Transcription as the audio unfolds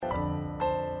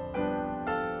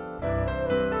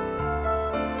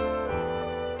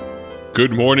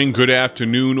Good morning, good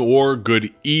afternoon, or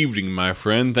good evening, my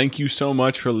friend. Thank you so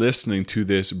much for listening to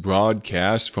this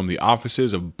broadcast from the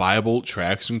offices of Bible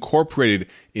Tracts Incorporated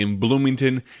in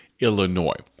Bloomington,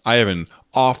 Illinois. I have an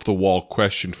off-the-wall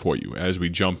question for you as we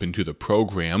jump into the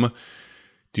program.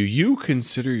 Do you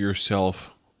consider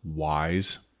yourself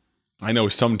wise? I know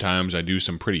sometimes I do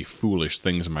some pretty foolish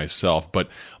things myself, but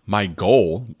my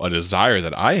goal, a desire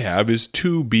that I have, is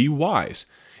to be wise.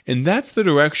 And that's the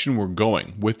direction we're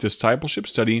going with discipleship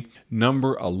study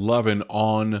number 11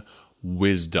 on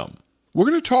wisdom. We're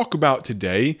going to talk about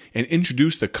today and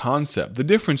introduce the concept, the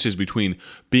differences between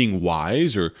being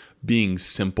wise or being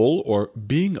simple or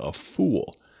being a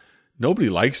fool. Nobody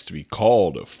likes to be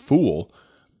called a fool,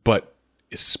 but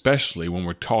especially when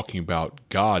we're talking about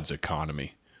God's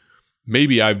economy.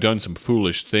 Maybe I've done some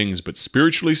foolish things, but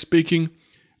spiritually speaking,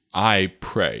 I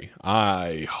pray,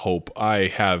 I hope, I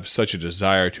have such a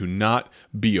desire to not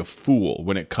be a fool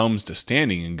when it comes to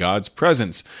standing in God's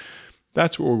presence.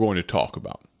 That's what we're going to talk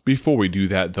about. Before we do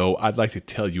that, though, I'd like to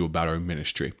tell you about our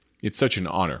ministry. It's such an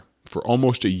honor. For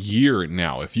almost a year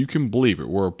now, if you can believe it,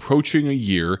 we're approaching a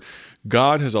year,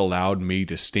 God has allowed me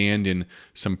to stand in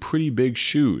some pretty big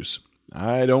shoes.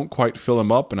 I don't quite fill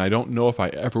them up, and I don't know if I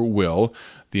ever will.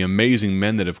 The amazing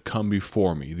men that have come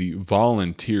before me, the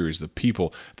volunteers, the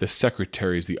people, the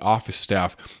secretaries, the office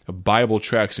staff of Bible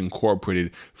Tracts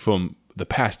Incorporated from the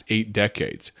past 8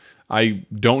 decades. I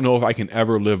don't know if I can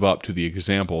ever live up to the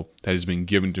example that has been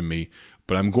given to me,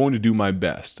 but I'm going to do my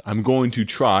best. I'm going to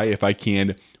try, if I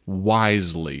can,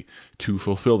 wisely to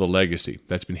fulfill the legacy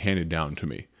that's been handed down to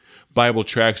me. Bible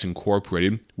Tracts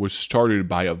Incorporated was started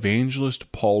by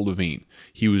evangelist Paul Levine.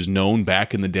 He was known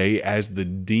back in the day as the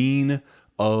Dean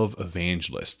of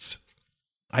Evangelists.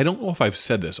 I don't know if I've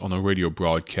said this on a radio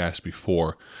broadcast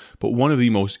before, but one of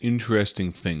the most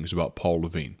interesting things about Paul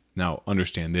Levine, now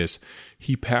understand this,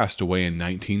 he passed away in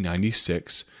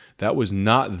 1996. That was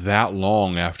not that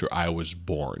long after I was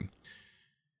born.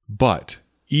 But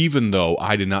even though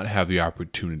I did not have the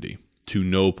opportunity to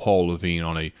know Paul Levine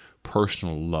on a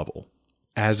personal level,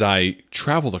 as I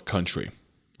travel the country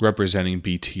representing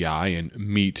BTI and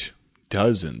meet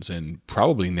dozens and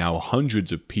probably now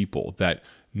hundreds of people that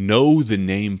know the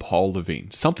name Paul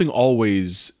Levine, something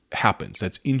always happens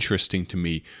that's interesting to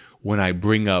me when I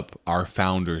bring up our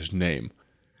founder's name.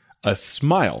 A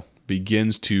smile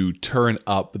begins to turn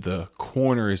up the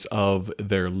corners of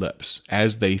their lips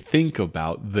as they think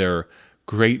about their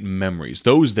great memories,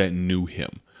 those that knew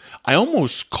him. I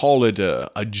almost call it a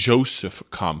Joseph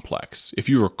complex. If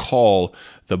you recall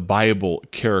the Bible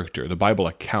character, the Bible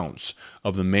accounts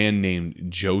of the man named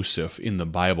Joseph in the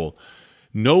Bible,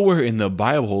 nowhere in the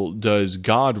Bible does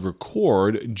God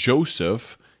record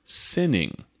Joseph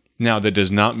sinning. Now, that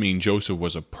does not mean Joseph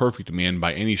was a perfect man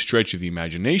by any stretch of the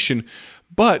imagination,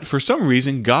 but for some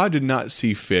reason, God did not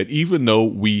see fit, even though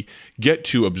we get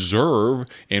to observe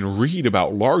and read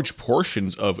about large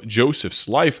portions of Joseph's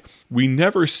life, we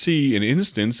never see an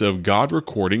instance of God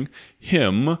recording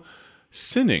him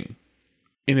sinning.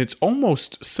 And it's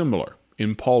almost similar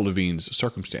in Paul Levine's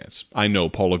circumstance. I know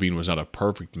Paul Levine was not a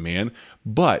perfect man,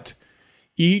 but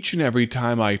each and every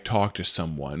time I talk to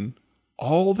someone,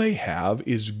 all they have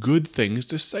is good things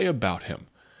to say about him.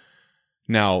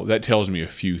 Now, that tells me a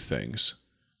few things,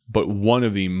 but one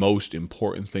of the most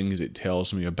important things it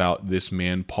tells me about this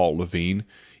man, Paul Levine,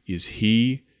 is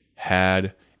he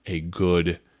had a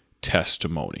good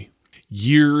testimony.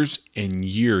 Years and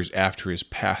years after his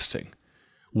passing,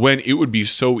 when it would be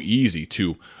so easy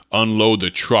to unload the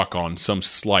truck on some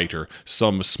slight or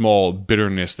some small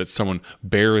bitterness that someone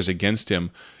bears against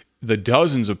him, the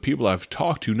dozens of people I've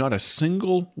talked to, not a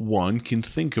single one can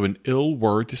think of an ill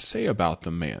word to say about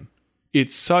the man.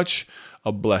 It's such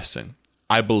a blessing.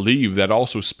 I believe that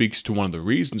also speaks to one of the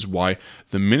reasons why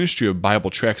the ministry of Bible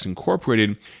Tracts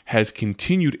Incorporated has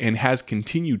continued and has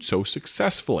continued so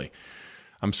successfully.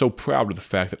 I'm so proud of the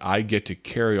fact that I get to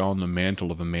carry on the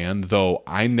mantle of a man, though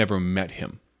I never met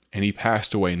him, and he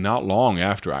passed away not long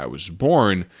after I was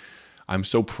born. I'm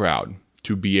so proud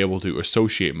to be able to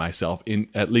associate myself in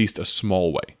at least a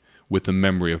small way with the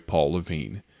memory of Paul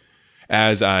Levine.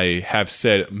 As I have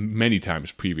said many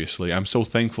times previously, I'm so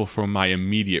thankful for my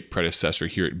immediate predecessor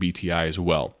here at BTI as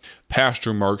well.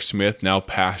 Pastor Mark Smith, now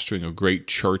pastoring a great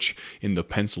church in the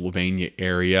Pennsylvania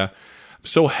area. I'm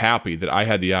so happy that I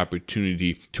had the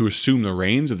opportunity to assume the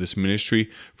reins of this ministry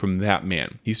from that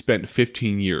man. He spent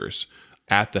 15 years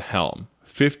at the helm,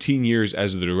 15 years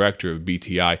as the director of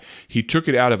BTI. He took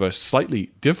it out of a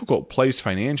slightly difficult place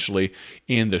financially,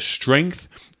 and the strength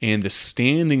and the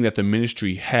standing that the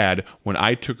ministry had when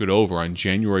I took it over on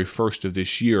January 1st of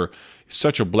this year,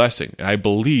 such a blessing. And I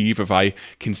believe, if I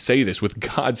can say this, with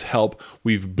God's help,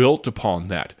 we've built upon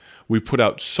that. We put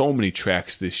out so many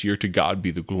tracts this year, to God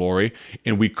be the glory,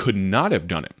 and we could not have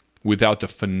done it without the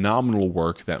phenomenal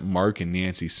work that Mark and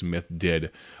Nancy Smith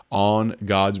did on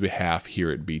God's behalf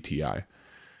here at BTI.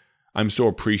 I'm so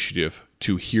appreciative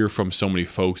to hear from so many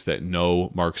folks that know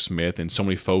Mark Smith and so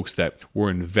many folks that were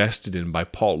invested in by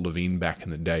Paul Levine back in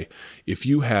the day. If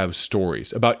you have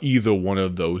stories about either one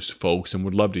of those folks and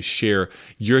would love to share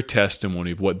your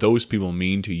testimony of what those people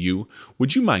mean to you,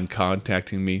 would you mind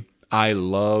contacting me? I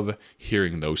love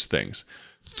hearing those things.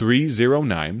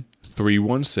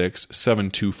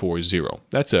 309-316-7240.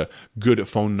 That's a good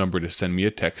phone number to send me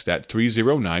a text at,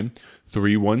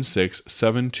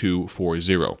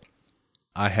 309-316-7240.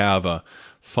 I have a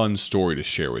fun story to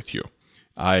share with you.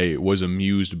 I was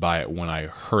amused by it when I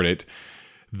heard it.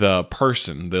 The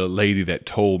lady that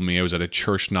told me, I was at a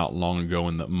church not long ago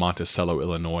in the Monticello,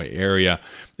 Illinois area,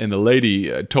 and the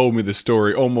lady told me the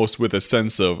story almost with a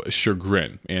sense of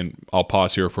chagrin. And I'll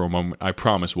pause here for a moment. I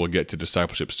promise we'll get to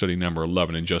discipleship study number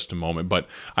 11 in just a moment, but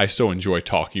I so enjoy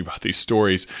talking about these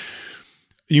stories.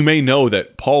 You may know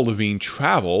that Paul Levine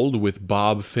traveled with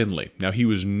Bob Finley. Now, he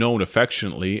was known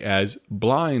affectionately as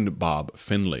Blind Bob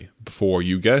Finley, before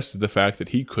you guessed the fact that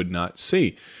he could not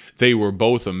see. They were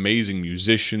both amazing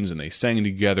musicians, and they sang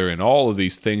together and all of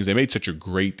these things. They made such a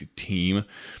great team.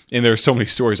 And there are so many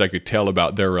stories I could tell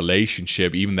about their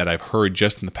relationship, even that I've heard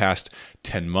just in the past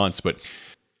 10 months. But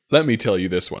let me tell you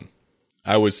this one.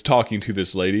 I was talking to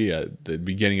this lady at the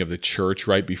beginning of the church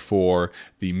right before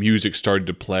the music started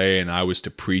to play and I was to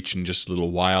preach in just a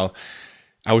little while.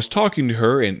 I was talking to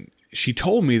her and she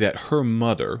told me that her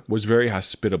mother was very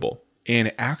hospitable,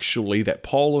 and actually that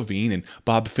Paul Levine and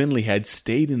Bob Finley had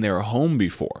stayed in their home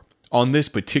before. On this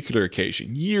particular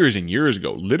occasion, years and years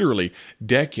ago, literally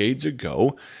decades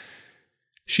ago,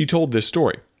 she told this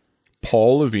story.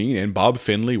 Paul Levine and Bob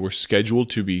Finley were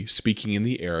scheduled to be speaking in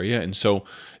the area, and so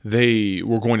they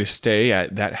were going to stay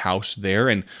at that house there,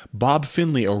 and Bob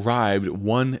Finley arrived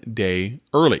one day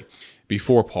early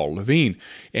before Paul Levine,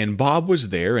 and Bob was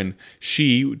there, and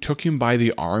she took him by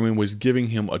the arm and was giving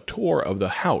him a tour of the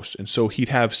house, and so he'd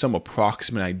have some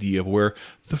approximate idea of where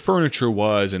the furniture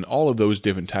was and all of those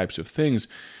different types of things.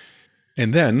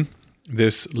 And then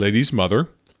this lady's mother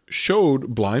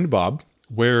showed Blind Bob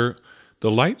where the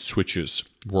light switches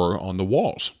were on the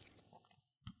walls.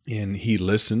 And he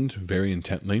listened very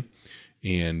intently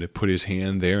and put his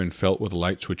hand there and felt where the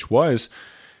light switch was.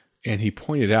 And he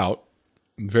pointed out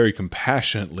very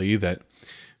compassionately that,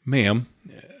 "Ma'am,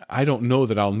 I don't know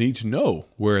that I'll need to know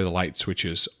where the light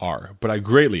switches are, but I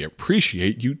greatly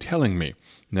appreciate you telling me."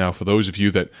 Now, for those of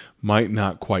you that might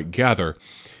not quite gather,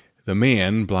 the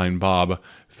man, Blind Bob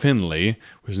Finley,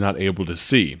 was not able to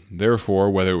see.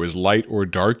 Therefore, whether it was light or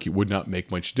dark, it would not make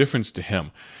much difference to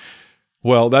him.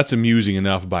 Well, that's amusing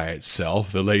enough by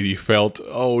itself. The lady felt,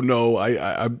 "Oh no,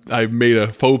 I've made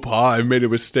a faux pas, I've made a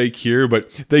mistake here,"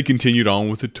 but they continued on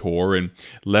with the tour and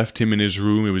left him in his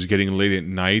room. It was getting late at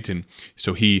night, and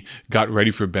so he got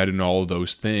ready for bed and all of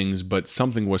those things, but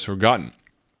something was forgotten.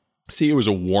 See, it was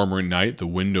a warmer night. The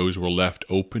windows were left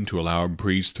open to allow a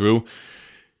breeze through,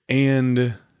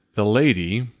 and the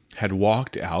lady had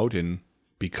walked out, and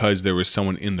because there was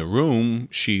someone in the room,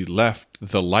 she left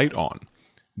the light on.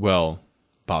 Well,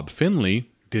 Bob Finley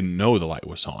didn't know the light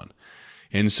was on.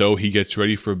 And so he gets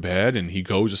ready for bed and he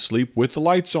goes to sleep with the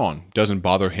lights on. Doesn't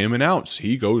bother him an ounce.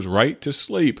 He goes right to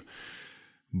sleep.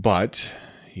 But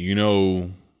you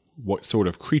know what sort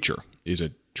of creature is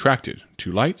attracted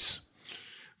to lights?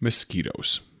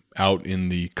 Mosquitoes. Out in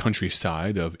the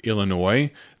countryside of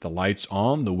Illinois, the lights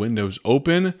on, the windows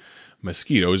open,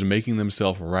 mosquitoes making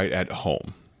themselves right at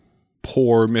home.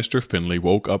 Poor Mr. Finley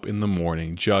woke up in the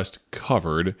morning just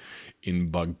covered in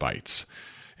bug bites,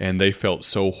 and they felt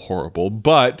so horrible.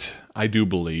 But I do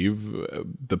believe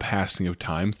the passing of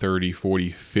time, 30,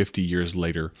 40, 50 years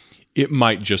later, it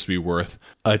might just be worth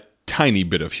a tiny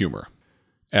bit of humor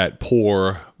at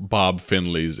poor Bob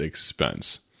Finley's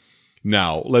expense.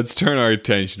 Now, let's turn our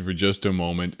attention for just a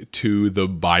moment to the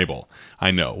Bible.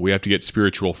 I know, we have to get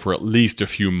spiritual for at least a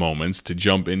few moments to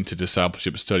jump into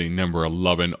discipleship study number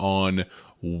 11 on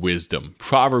wisdom.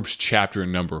 Proverbs chapter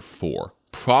number 4.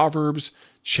 Proverbs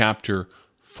chapter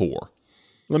 4.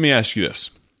 Let me ask you this.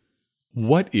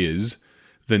 What is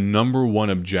the number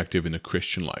one objective in the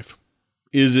Christian life?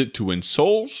 Is it to win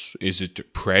souls? Is it to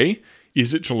pray?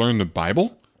 Is it to learn the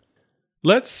Bible?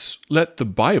 Let's let the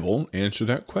Bible answer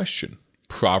that question.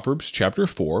 Proverbs chapter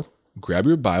 4. Grab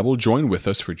your Bible, join with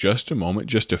us for just a moment,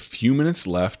 just a few minutes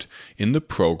left in the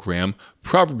program.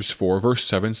 Proverbs 4 verse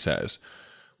 7 says,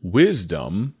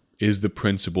 "Wisdom is the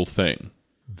principal thing.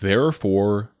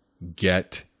 Therefore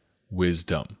get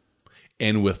wisdom.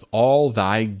 And with all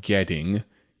thy getting,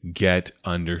 get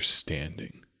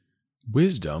understanding."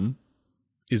 Wisdom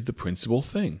is the principal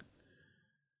thing.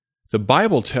 The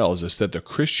Bible tells us that the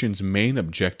Christian's main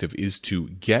objective is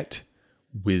to get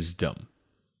wisdom.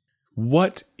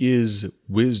 What is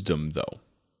wisdom, though?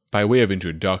 By way of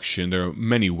introduction, there are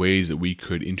many ways that we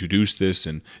could introduce this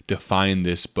and define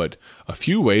this, but a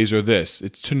few ways are this.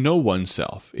 It's to know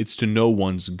oneself. It's to know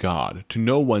one's God, to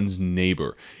know one's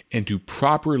neighbor, and to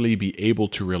properly be able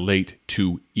to relate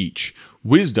to each.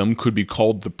 Wisdom could be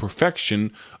called the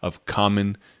perfection of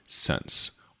common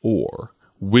sense, or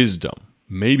wisdom,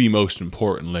 maybe most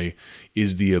importantly,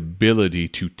 is the ability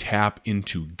to tap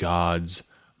into God's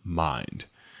mind.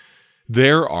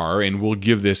 There are, and we'll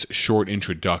give this short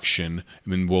introduction,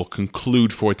 and we'll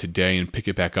conclude for today and pick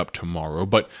it back up tomorrow,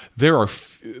 but there are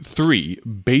three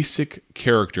basic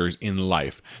characters in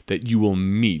life that you will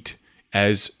meet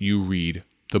as you read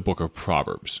the book of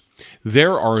Proverbs.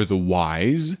 There are the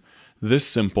wise, the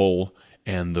simple,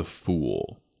 and the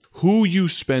fool. Who you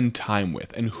spend time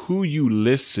with and who you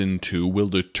listen to will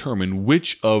determine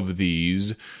which of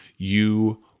these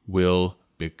you will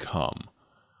become.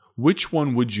 Which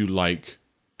one would you like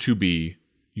to be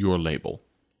your label?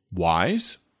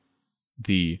 Wise?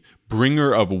 The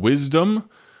bringer of wisdom?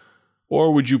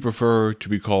 Or would you prefer to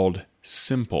be called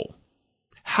simple?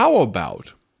 How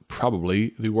about,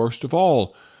 probably the worst of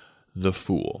all, the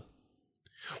fool?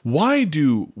 Why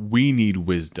do we need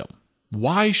wisdom?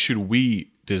 Why should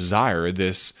we desire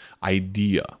this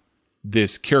idea,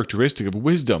 this characteristic of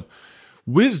wisdom?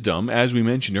 Wisdom, as we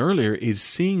mentioned earlier, is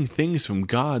seeing things from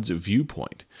God's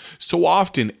viewpoint. So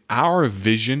often our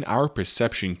vision, our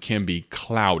perception can be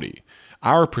cloudy.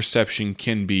 Our perception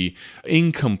can be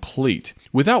incomplete.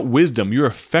 Without wisdom, your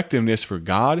effectiveness for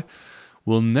God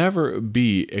will never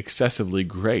be excessively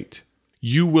great.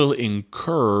 You will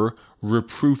incur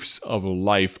reproofs of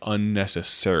life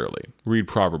unnecessarily. Read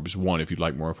Proverbs 1 if you'd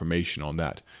like more information on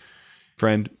that.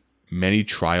 Friend, many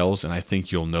trials, and I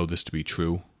think you'll know this to be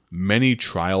true, many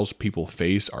trials people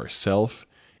face are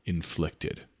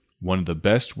self-inflicted. One of the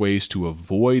best ways to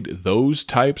avoid those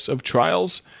types of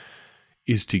trials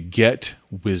is to get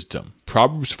wisdom.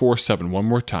 Proverbs 4:7, one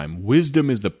more time. Wisdom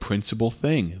is the principal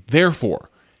thing. Therefore,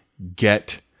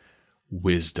 get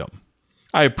wisdom.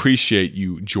 I appreciate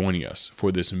you joining us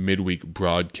for this midweek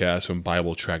broadcast from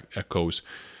Bible Tract Echoes.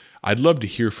 I'd love to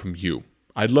hear from you.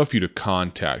 I'd love for you to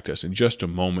contact us. In just a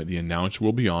moment, the announcer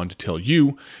will be on to tell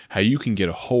you how you can get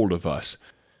a hold of us.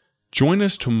 Join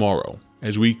us tomorrow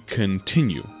as we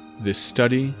continue this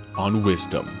study on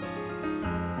wisdom.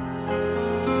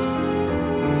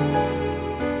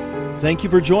 Thank you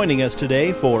for joining us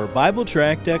today for Bible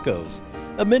Tract Echoes,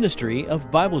 a ministry of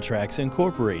Bible Tracts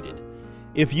Incorporated.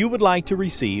 If you would like to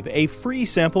receive a free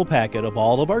sample packet of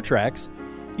all of our tracts,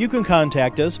 you can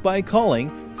contact us by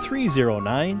calling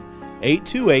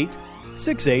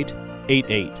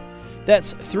 309-828-6888.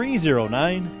 That's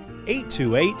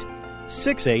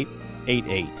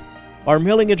 309-828-6888. Our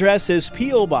mailing address is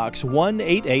P.O. Box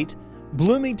 188,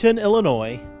 Bloomington,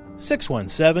 Illinois,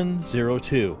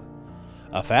 61702.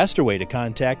 A faster way to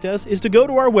contact us is to go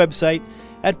to our website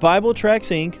at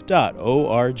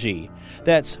BibleTractsInc.org.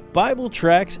 That's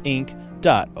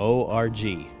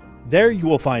BibleTractsInc.org. There you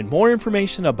will find more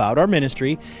information about our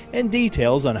ministry and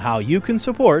details on how you can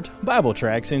support Bible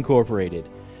Tracts Incorporated.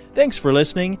 Thanks for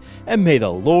listening, and may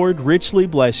the Lord richly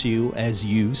bless you as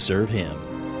you serve Him.